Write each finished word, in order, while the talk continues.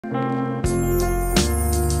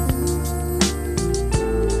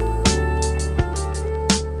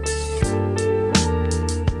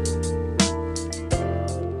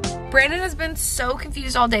Brandon has been so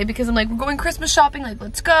confused all day because I'm like, we're going Christmas shopping, like,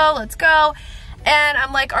 let's go, let's go. And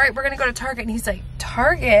I'm like, all right, we're gonna go to Target. And he's like,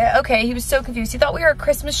 Target? Okay, he was so confused. He thought we were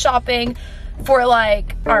Christmas shopping for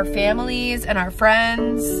like our families and our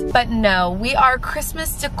friends. But no, we are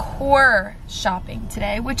Christmas decor shopping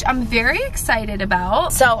today, which I'm very excited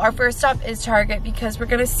about. So our first stop is Target because we're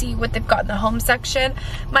gonna see what they've got in the home section.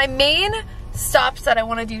 My main stops that I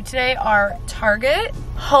want to do today are Target,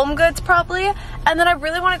 Home Goods probably, and then I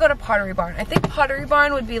really want to go to Pottery Barn. I think Pottery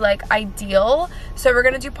Barn would be like ideal. So we're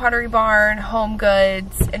gonna do Pottery Barn, Home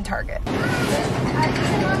Goods, and Target.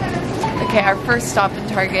 Okay, our first stop in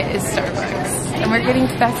Target is Starbucks, and we're getting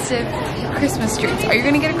festive Christmas treats. Are you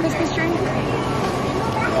gonna get a Christmas drink?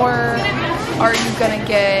 Or are you gonna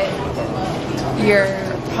get your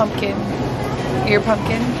pumpkin?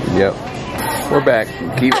 Yep. We're back.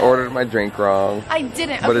 Keith ordered my drink wrong. I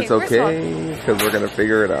didn't. But it's okay because we're gonna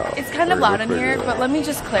figure it out. It's kind of loud in here, but let me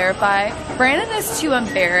just clarify. Brandon is too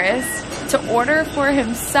embarrassed to order for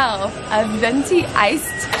himself a venti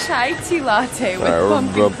iced chai tea latte with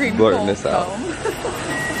pumpkin cream cold foam.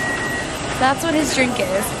 That's what his drink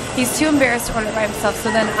is. He's too embarrassed to order it by himself,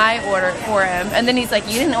 so then I order it for him. And then he's like,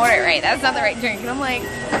 you didn't order it right. That's not the right drink. And I'm like,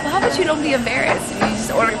 well, how about you don't be embarrassed and you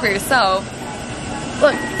just order it for yourself?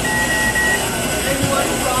 Look.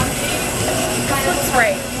 Looks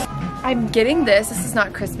right. I'm getting this. This is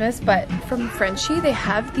not Christmas, but from Frenchie, they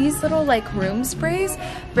have these little like room sprays.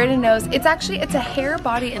 Brandon knows. It's a hair,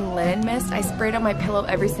 body, and linen mist. I spray it on my pillow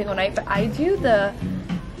every single night, but I do the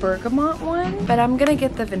bergamot one, but I'm gonna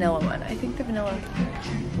get the vanilla one. I think the vanilla,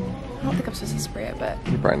 I don't think I'm supposed to spray it, but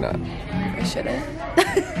you're probably not. I shouldn't.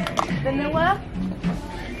 Vanilla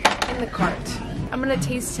in the cart. I'm gonna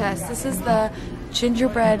taste test. This is the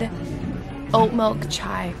gingerbread oat milk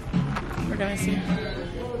chai. We're gonna see.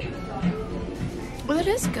 Well, it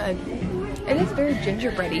is good. It is very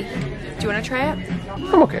gingerbready. Do you want to try it?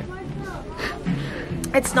 I'm okay.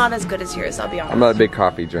 It's not as good as yours, I'll be honest. I'm not a big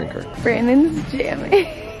coffee drinker. Brandon's jamming.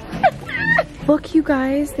 Look, you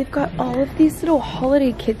guys, they've got all of these little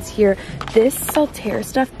holiday kits here. This Saltaire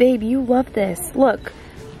stuff, babe, you love this. Look,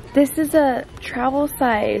 this is a travel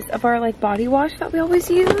size of our like body wash that we always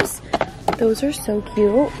use. Those are so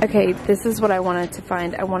cute. Okay, this is what I wanted to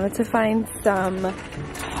find. I wanted to find some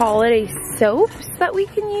holiday soaps that we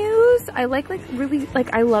can use. I like really,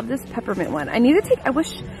 I love this peppermint one. I need to take, I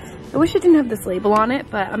wish it didn't have this label on it,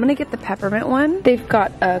 but I'm gonna get the peppermint one. They've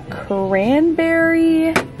got a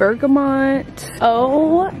cranberry, bergamot.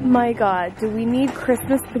 Oh my God, do we need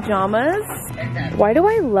Christmas pajamas? Why do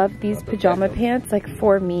I love these pajama pants, like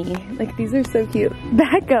for me? Like these are so cute.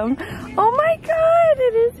 Beckham. Oh my God,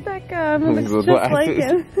 it is Beckham. It looks just like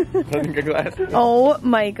him. Oh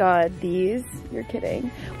my God, these, you're kidding.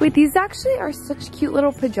 Wait, these actually are such cute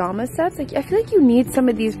little pajama sets. Like I feel like you need some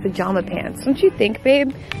of these pajama pants. Don't you think,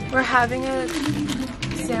 babe? We're having a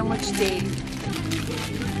sandwich date.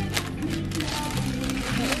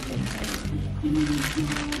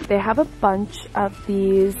 They have a bunch of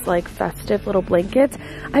these like festive little blankets.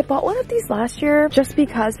 I bought one of these last year just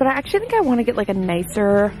because, but I actually think I want to get like a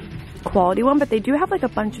nicer quality one, but they do have like a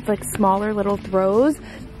bunch of like smaller little throws.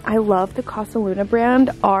 I love the Casa Luna brand.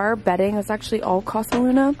 Our bedding is actually all Casa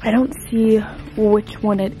Luna. I don't see which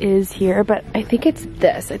one it is here, but I think it's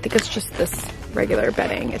this. I think it's just this regular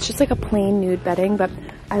bedding. It's just like a plain nude bedding, but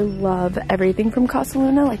I love everything from Casa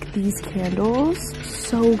Luna. Like these candles,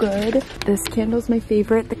 so good. This candle's my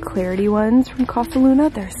favorite. The Clarity ones from Casa Luna,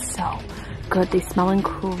 they're so good. They smell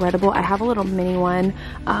incredible. I have a little mini one,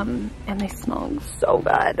 and they smell so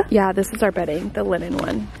good. Yeah, this is our bedding, the linen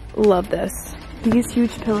one. Love this. These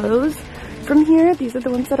huge pillows from here, these are the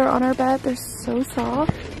ones that are on our bed. They're so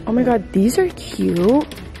soft. Oh my God, these are cute.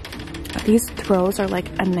 These throws are like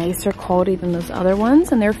a nicer quality than those other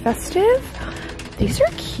ones, and they're festive. These are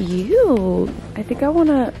cute. I think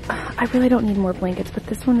I really don't need more blankets, but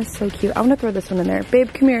this one is so cute. I want to throw this one in there. Babe,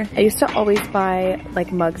 come here. I used to always buy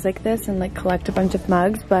like mugs like this and like collect a bunch of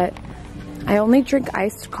mugs, but I only drink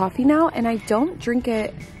iced coffee now, and I don't drink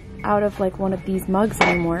it out of like one of these mugs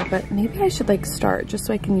anymore, but maybe I should like start just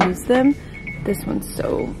so I can use them. This one's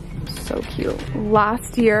so cute.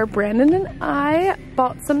 Last year, Brandon and I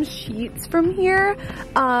bought some sheets from here,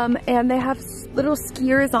 and they have little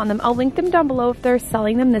skiers on them. I'll link them down below if they're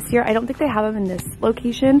selling them this year. I don't think they have them in this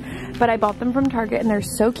location, but I bought them from Target and they're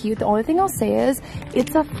so cute. The only thing I'll say is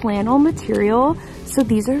it's a flannel material, so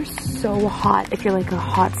these are so hot if you're like a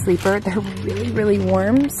hot sleeper. They're really, really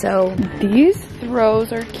warm, so these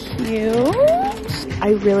throws are cute.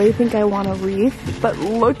 I really think I want a wreath, but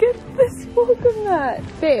look at this. Look at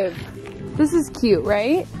that. Babe, This is cute,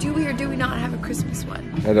 right? Do we or do we not have a Christmas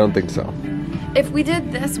one? I don't think so. If we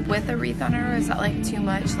did this with a wreath on her, is that like too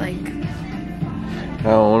much? Like, I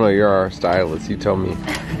don't know, you're our stylist, you tell me.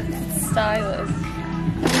 Stylist.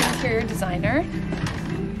 Interior designer.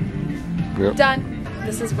 Yep. Done.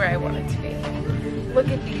 This is where I want it to be. Look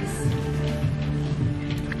at these.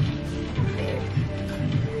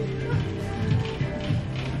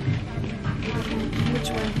 Which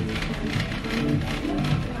one?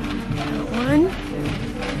 That one.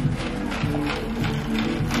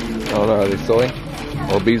 Oh no, are they sewing?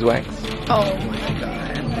 Or beeswax? Oh my god.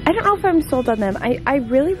 I don't know if I'm sold on them. I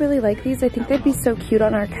really like these. I think they'd be so cute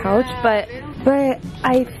on our couch, but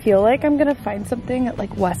I feel like I'm gonna find something at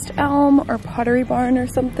like West Elm or Pottery Barn or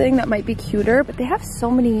something that might be cuter, but they have so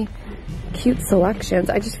many cute selections.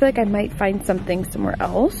 I just feel like I might find something somewhere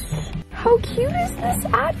else. How cute is this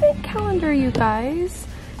advent calendar, you guys?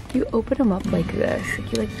 You open them up like this.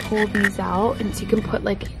 Like you like pull these out and so you can put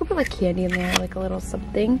like candy in there, like a little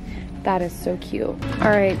something. That is so cute. All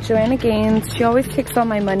right, Joanna Gaines. She always takes all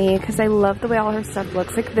my money because I love the way all her stuff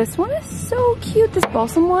looks. Like this one is so cute, this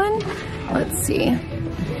balsam one. Let's see.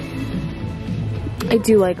 I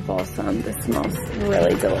do like balsam. This smells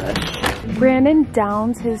really delish. Brandon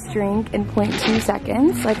downs his drink in 0.2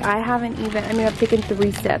 seconds. Like I haven't even, I mean, I've taken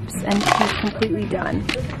 3 sips and he's completely done.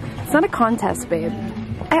 It's not a contest, babe.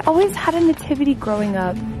 I always had a nativity growing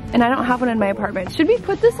up and I don't have one in my apartment. Should we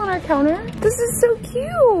put this on our counter? This is so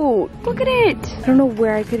cute. Look at it. I don't know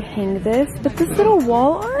where I could hang this, but this little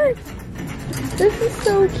wall art, this is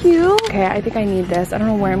so cute. Okay, I think I need this. I don't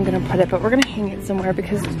know where I'm gonna put it, but we're gonna hang it somewhere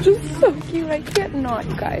because it's just so cute. I can't not,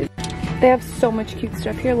 you guys. They have so much cute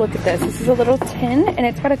stuff here. Look at this. This is a little tin and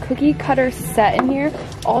it's got a cookie cutter set in here.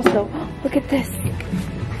 Also, look at this.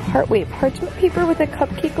 Parchment paper with a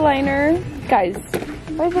cupcake liner. Guys,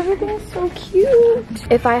 why is everything so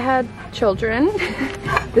cute? If I had children,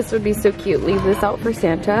 this would be so cute. Leave this out for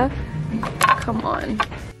Santa. Come on.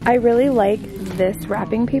 I really like this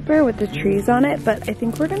wrapping paper with the trees on it, but I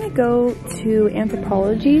think we're gonna go to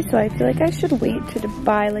Anthropologie, so I feel like I should wait to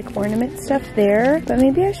buy like ornament stuff there, but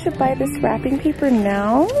maybe I should buy this wrapping paper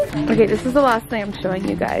now. Okay, this is the last thing I'm showing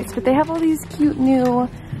you guys, but they have all these cute new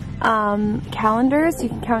calendars. You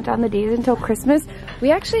can count down the days until Christmas.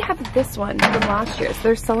 We actually have this one from last year, so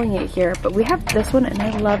they're selling it here, but we have this one and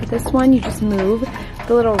I love this one. You just move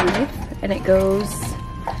the little wreath and it goes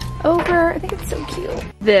over. I think it's so cute.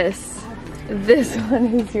 This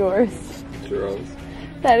one is yours. Churros.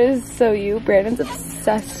 That is so you. Brandon's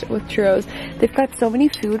obsessed with churros. They've got so many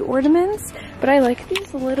food ornaments, but I like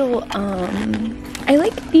these little, I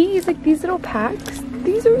like these, like these little packs.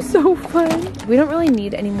 These are so fun. We don't really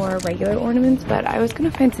need any more regular ornaments, but I was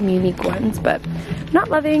gonna find some unique ones, but not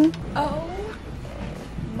loving. Oh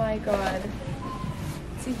my god.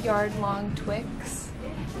 It's a yard-long Twix.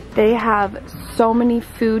 They have so many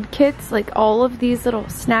food kits, like all of these little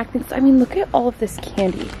snack things. I mean, look at all of this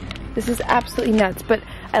candy. This is absolutely nuts, but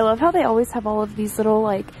I love how they always have all of these little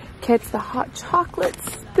like kits, the hot chocolate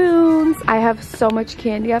spoons. I have so much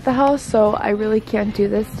candy at the house, so I really can't do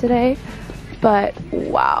this today, but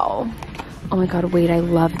wow. Oh my god, wait, I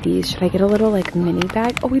love these. Should I get a little like mini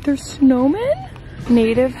bag? Oh wait, there's snowmen?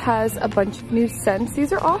 Native has a bunch of new scents.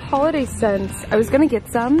 These are all holiday scents. I was gonna get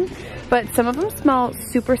some, but some of them smell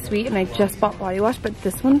super sweet and I just bought body wash, but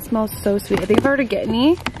this one smells so sweet. I think if I were to get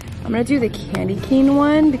any, I'm gonna do the candy cane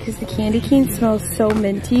one because the candy cane smells so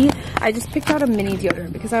minty. I just picked out a mini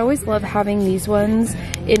deodorant because I always love having these ones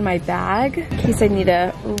in my bag in case I need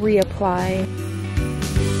to reapply.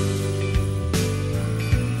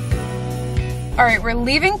 All right, we're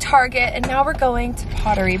leaving Target and now we're going to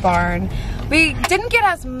Pottery Barn. We didn't get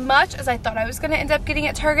as much as I thought I was gonna end up getting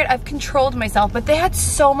at Target. I've controlled myself, but they had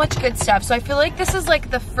so much good stuff. So I feel like this is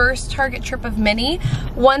like the first Target trip of many.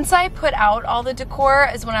 Once I put out all the decor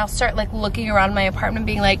is when I'll start like looking around my apartment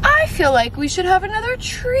being like, I feel like we should have another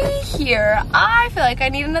tree here. I feel like I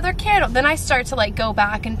need another candle. Then I start to like go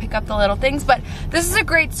back and pick up the little things, but this is a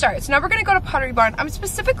great start. So now we're gonna go to Pottery Barn. I'm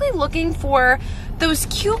specifically looking for those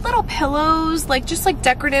cute little pillows, like just like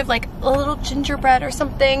decorative, like a little gingerbread or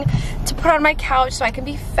something to put on my couch so I can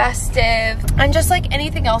be festive, and just like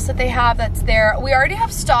anything else that they have that's there. We already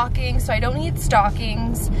have stockings, so I don't need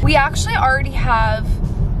stockings. We actually already have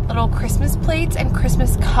little Christmas plates and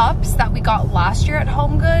Christmas cups that we got last year at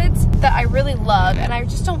Home Goods that I really love, and I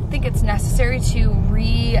just don't think it's necessary to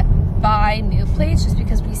re-buy new plates just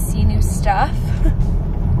because we see new stuff.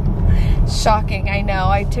 Shocking, I know,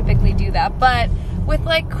 I typically do that, but with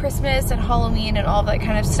like Christmas and Halloween and all that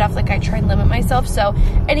kind of stuff, like I try and limit myself. So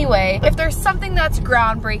anyway, if there's something that's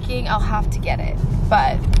groundbreaking, I'll have to get it.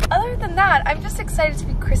 But other than that, I'm just excited to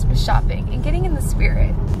be Christmas shopping and getting in the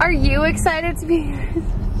spirit. Are you excited to be?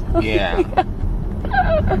 Yeah.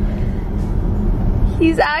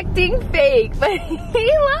 He's acting fake, but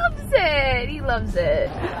he loves it. He loves it.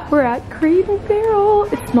 We're at Crate and Barrel.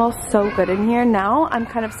 It smells so good in here. Now I'm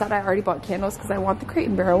kind of sad I already bought candles because I want the Crate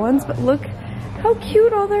and Barrel ones, but look how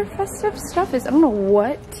cute all their festive stuff is. I don't know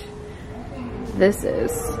what this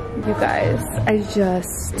is, you guys.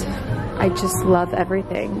 I just love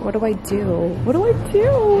everything. What do I do? What do I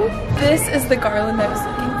do? This is the garland I was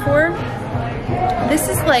looking for. This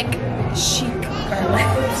is like chic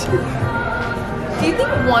garland. Do you think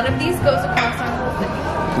one of these goes across our whole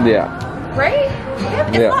thing? Yeah. Right?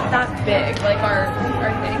 It's not that big, like our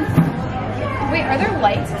thing. Wait, are there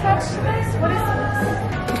lights attached to this? What is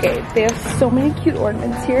this? Okay, they have so many cute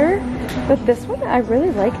ornaments here, but this one, I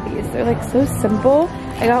really like these. They're like so simple.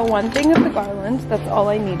 I got one thing of the garland. That's all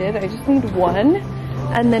I needed. I just need one.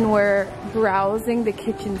 And then we're browsing the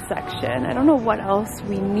kitchen section. I don't know what else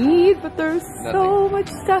we need, but there's so much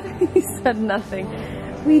stuff. He said nothing.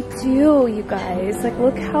 We do, you guys. Like,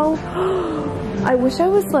 look how, I wish I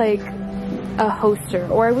was like a hoster,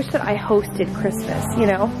 or I wish that I hosted Christmas, you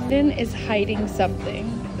know? Keaton is hiding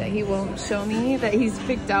something that he won't show me, that he's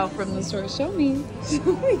picked out from the store. Show me. Show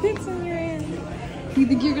me it's in your hand. You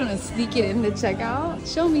think you're gonna sneak it in the checkout?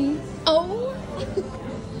 Show me. Oh,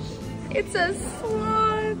 it's a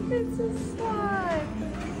sloth. It's a sloth.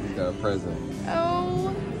 You got a present.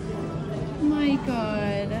 Oh. My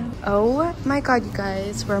god. Oh my god, you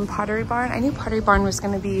guys. We're in Pottery Barn. I knew Pottery Barn was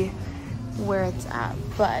gonna be where it's at,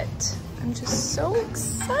 but I'm just so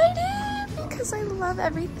excited because I love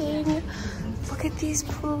everything. Look at these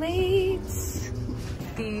plates.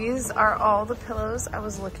 These are all the pillows I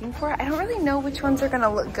was looking for. I don't really know which ones are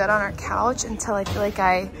gonna look good on our couch until I feel like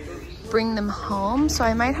I bring them home. So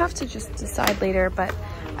I might have to just decide later, but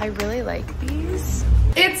I really like these.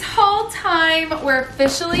 It's haul time. We're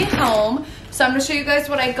officially home. So I'm gonna show you guys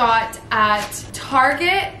what I got at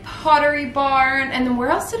Target, Pottery Barn, and then where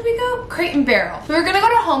else did we go? Crate and Barrel. We were gonna go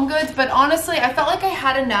to Home Goods, but honestly, I felt like I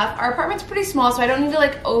had enough. Our apartment's pretty small, so I don't need to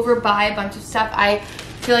like overbuy a bunch of stuff. I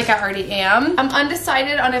feel like I already am. I'm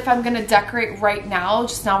undecided on if I'm gonna decorate right now,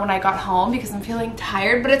 just not when I got home, because I'm feeling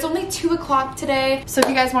tired, but it's only 2 o'clock today. So if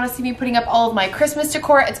you guys wanna see me putting up all of my Christmas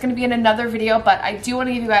decor, it's gonna be in another video, but I do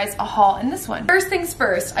wanna give you guys a haul in this one. First things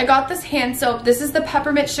first, I got this hand soap. This is the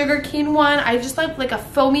peppermint sugar cane one. I just like a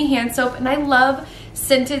foamy hand soap, and I love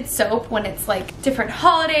scented soap when it's like different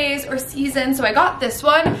holidays or seasons. So I got this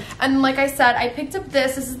one, and like I said, I picked up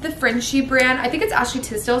this. This is the Frenchie brand. I think it's Ashley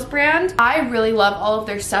Tisdale's brand. I really love all of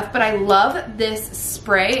their stuff, but I love this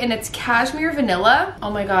spray, and it's cashmere vanilla. Oh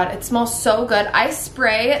my god, it smells so good. I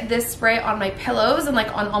spray this spray on my pillows and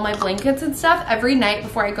like on all my blankets and stuff every night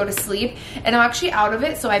before I go to sleep, and I'm actually out of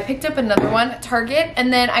it, so I picked up another one at Target.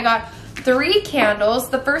 And then I got 3 candles.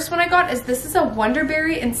 The first one I got is this is a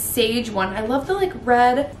Wonderberry and Sage one. I love the like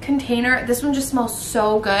red container. This one just smells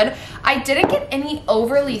so good. I didn't get any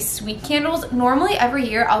overly sweet candles. Normally every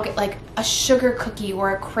year I'll get like a sugar cookie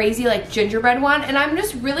or a crazy like gingerbread one, and I'm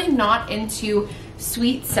just really not into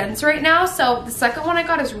sweet scents right now. So the second one I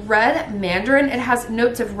got is red mandarin. It has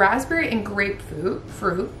notes of raspberry and grapefruit.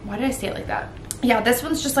 Why did I say it like that? Yeah, this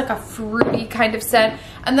one's just like a fruity kind of scent.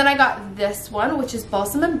 And then I got this one, which is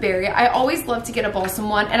balsam and berry. I always love to get a balsam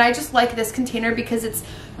one, and I just like this container because it's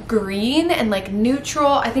green and like neutral.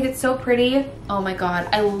 I think it's so pretty. Oh my god,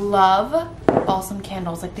 I love balsam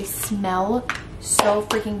candles. Like, they smell so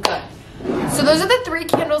freaking good. So those are the 3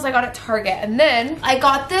 candles I got at Target. And then I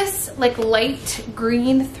got this like light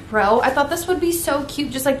green throw. I thought this would be so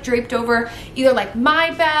cute, just like draped over either like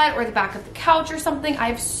my bed or the back of the couch or something. I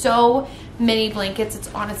have so many blankets,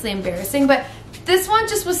 it's honestly embarrassing, but this one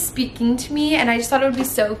just was speaking to me, and I just thought it would be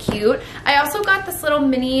so cute. I also got this little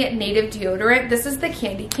mini native deodorant. This is the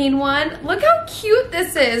candy cane one. Look how cute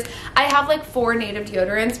this is. I have like 4 native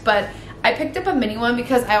deodorants, but I picked up a mini one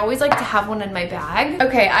because I always like to have one in my bag.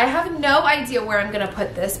 Okay, I have no idea where I'm gonna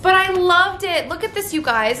put this, but I loved it. Look at this, you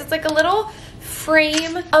guys. It's like a little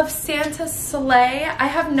frame of Santa's sleigh. I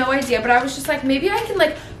have no idea, but I was just like, maybe I can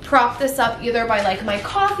like prop this up either by like my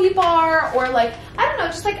coffee bar or like, I don't know,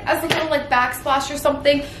 just like as a little like backsplash or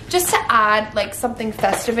something, just to add like something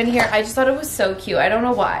festive in here. I just thought it was so cute. I don't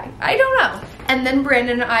know why. I don't know. And then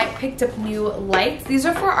Brandon and I picked up new lights. These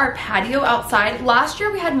are for our patio outside. Last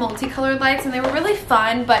year we had multicolored lights and they were really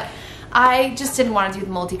fun, but I just didn't want to do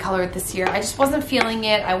the multicolored this year. I just wasn't feeling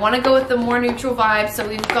it. I want to go with the more neutral vibe. So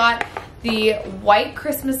we've got the white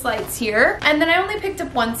Christmas lights here. And then I only picked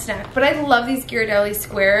up one snack, but I love these Ghirardelli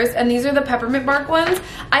squares, and these are the peppermint bark ones.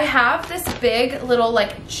 I have this big little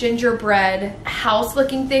like gingerbread house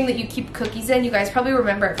looking thing that you keep cookies in. You guys probably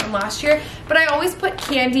remember it from last year, but I always put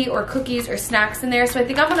candy or cookies or snacks in there, so I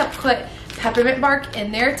think I'm gonna put peppermint bark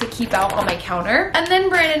in there to keep out on my counter. And then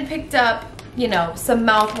Brandon picked up, you know, some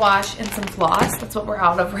mouthwash and some floss. That's what we're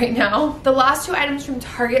out of right now. The last two items from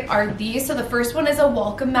Target are these. So the first one is a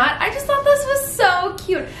welcome mat. I just thought this was so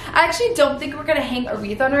cute. I actually don't think we're gonna hang a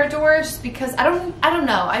wreath on our door just because I don't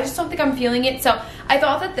know. I just don't think I'm feeling it. So I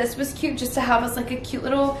thought that this was cute just to have as like a cute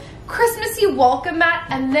little Christmassy welcome mat.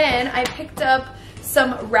 And then I picked up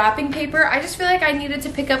some wrapping paper. I just feel like I needed to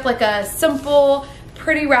pick up like a simple,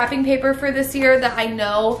 pretty wrapping paper for this year that I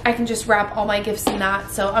know I can just wrap all my gifts in that.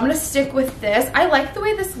 So I'm gonna stick with this. I like the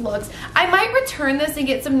way this looks. I might return this and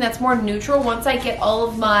get something that's more neutral once I get all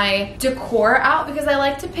of my decor out, because I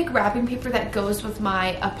like to pick wrapping paper that goes with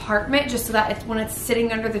my apartment just so that it's, when it's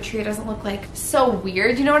sitting under the tree, it doesn't look like so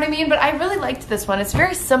weird, you know what I mean? But I really liked this one. It's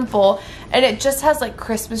very simple and it just has like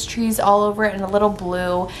Christmas trees all over it and a little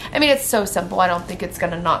blue. I mean, it's so simple. I don't think it's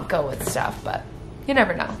gonna not go with stuff, but you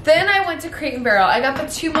never know. Then I went to Crate & Barrel. I got the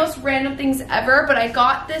two most random things ever, but I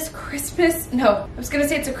got this Christmas, no, I was gonna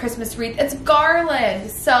say it's a Christmas wreath. It's garland.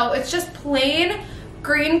 So it's just plain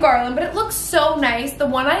green garland, but it looks so nice. The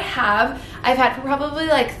one I have, I've had for probably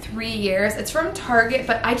like 3 years. It's from Target,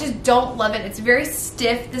 but I just don't love it. It's very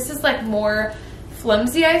stiff. This is like more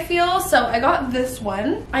flimsy, I feel. So I got this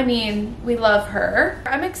one. I mean, we love her.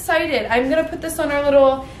 I'm excited. I'm gonna put this on our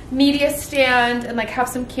little media stand and like have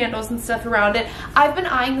some candles and stuff around it. I've been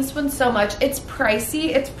eyeing this one so much. It's pricey.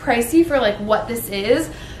 It's pricey for like what this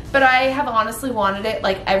is, but I have honestly wanted it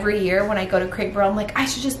like every year when I go to Crate & Barrel. I'm like, I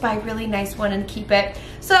should just buy a really nice one and keep it.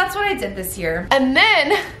 So that's what I did this year. And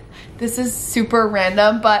then this is super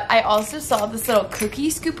random, but I also saw this little cookie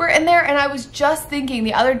scooper in there, and I was just thinking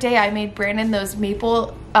the other day I made Brandon those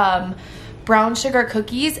maple brown sugar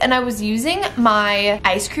cookies, and I was using my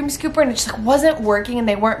ice cream scooper and it just like wasn't working and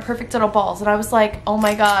they weren't perfect little balls, and I was like, oh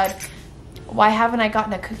my god, why haven't I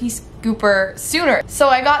gotten a cookie scooper sooner? So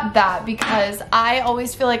I got that because I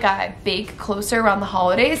always feel like I bake closer around the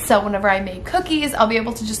holidays, so whenever I make cookies I'll be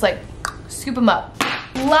able to just like scoop them up.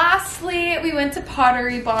 Lastly, we went to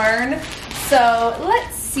Pottery Barn. So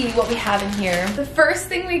let's see what we have in here. The first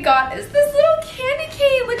thing we got is this little candy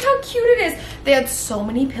cane. Look how cute it is. They had so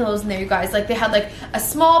many pillows in there, you guys. Like they had like a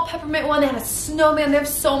small peppermint one. They had a snowman. They have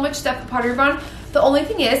so much stuff at Pottery Barn. The only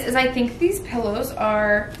thing is I think these pillows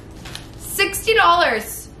are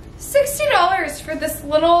 $60. $60 for this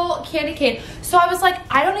little candy cane. So I was like,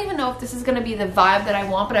 I don't even know if this is gonna be the vibe that I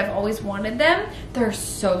want, but I've always wanted them. They're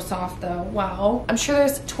so soft though, wow. I'm sure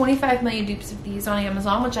there's 25 million dupes of these on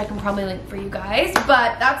Amazon, which I can probably link for you guys,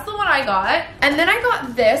 but that's the one I got. And then I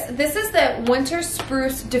got this. This is the Winter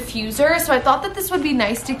Spruce diffuser. So I thought that this would be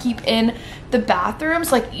nice to keep in the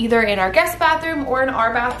bathrooms, like either in our guest bathroom or in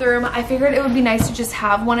our bathroom. I figured it would be nice to just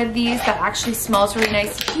have one of these that actually smells really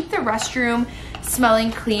nice to keep the restroom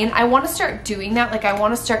smelling clean. I want to start doing that. Like I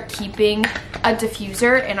want to start keeping a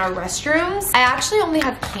diffuser in our restrooms. I actually only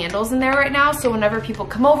have candles in there right now, so whenever people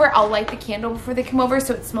come over, I'll light the candle before they come over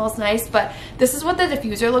so it smells nice. But this is what the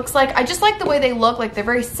diffuser looks like. I just like the way they look. Like they're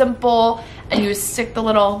very simple, and you just stick the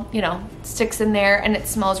little, you know, sticks in there and it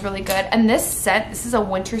smells really good. And this scent, this is a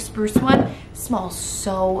Winter Spruce one, it smells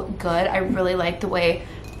so good. I really like the way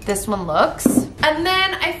this one looks. And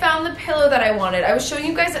then I found the pillow that I wanted. I was showing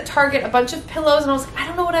you guys at Target a bunch of pillows, and I was like, I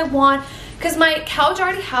don't know what I want, because my couch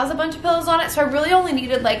already has a bunch of pillows on it, so I really only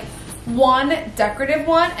needed like one decorative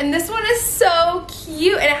one. And this one is so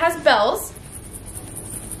cute, and it has bells.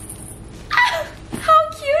 Ah, how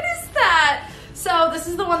cute is that? So this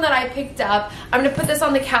is the one that I picked up. I'm gonna put this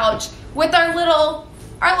on the couch with our little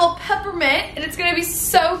peppermint, and it's gonna be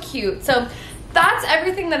so cute. So that's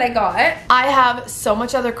everything that I got. I have so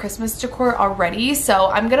much other Christmas decor already, so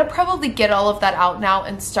I'm gonna probably get all of that out now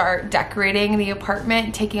and start decorating the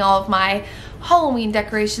apartment, taking all of my Halloween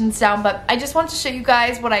decorations down. But I just want to show you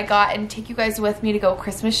guys what I got and take you guys with me to go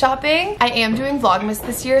Christmas shopping. I am doing Vlogmas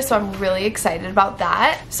this year, so I'm really excited about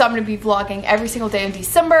that. So I'm gonna be vlogging every single day in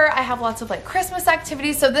December. I have lots of like Christmas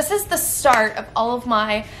activities, so this is the start of all of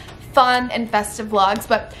my fun and festive vlogs.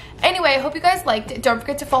 But anyway, I hope you guys liked it. Don't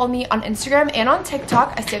forget to follow me on Instagram and on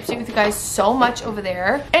TikTok. I stay up to date with you guys so much over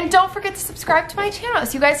there. And don't forget to subscribe to my channel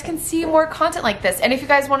so you guys can see more content like this. And if you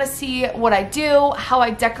guys want to see what I do, how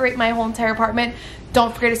I decorate my whole entire apartment,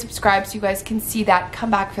 don't forget to subscribe so you guys can see that. Come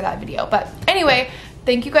back for that video. But anyway,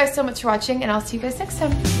 thank you guys so much for watching, and I'll see you guys next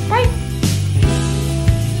time. Bye!